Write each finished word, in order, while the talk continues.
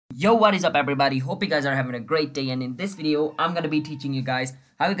Yo, what is up everybody? Hope you guys are having a great day, and in this video I'm gonna be teaching you guys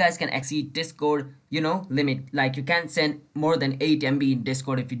how you guys can exceed Discord, limit. Like you can't send more than 8 MB in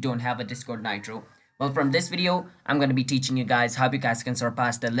Discord if you don't have a Discord Nitro. Well, from this video I'm gonna be teaching you guys how you guys can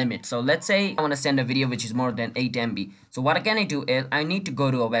surpass the limit. So let's say I want to send a video which is more than 8 MB. So what can I do is I need to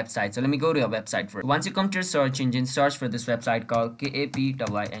go to a website. So let me go to a website first. Once you come to your search engine, search for this website called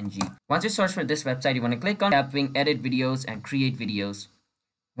KAPYNG. Once you search for this website, you want to click on Tapwing, edit videos and create videos.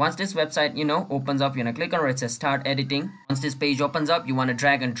 Once this website, opens up, you're gonna click on where it says start editing. Once this page opens up, you want to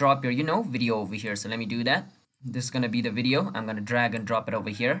drag and drop your, video over here. So let me do that. This is gonna be the video. I'm gonna drag and drop it over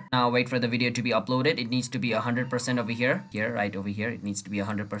here. Now wait for the video to be uploaded. It needs to be 100% over here. Right over here. It needs to be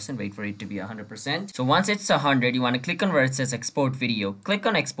 100%. Wait for it to be 100%. So once it's 100, you want to click on where it says export video. Click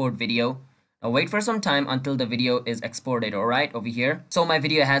on export video. Now wait for some time until the video is exported. Alright, over here. So my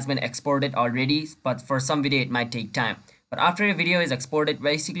video has been exported already, but for some video it might take time. But after your video is exported,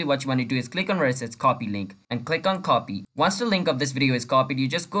 basically what you want to do is click on where it says copy link and click on copy. Once the link of this video is copied, you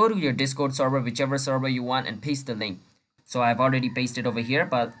just go to your Discord server, whichever server you want, and paste the link. So I've already pasted over here,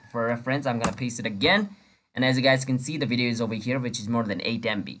 but for reference, I'm going to paste it again. And as you guys can see, the video is over here, which is more than 8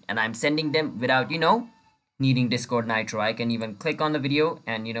 MB. And I'm sending them without, needing Discord Nitro. I can even click on the video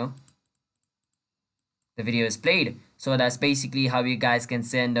and, the video is played. So that's basically how you guys can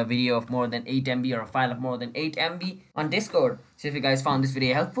send a video of more than 8 MB or a file of more than 8 MB on Discord. So if you guys found this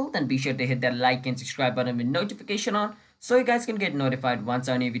video helpful, then be sure to hit that like and subscribe button with notification on so you guys can get notified once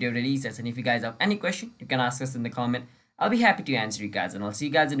our new video releases. And if you guys have any question, you can ask us in the comment. I'll be happy to answer you guys, and I'll see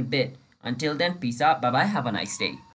you guys in a bit. Until then, peace out, bye bye, have a nice day.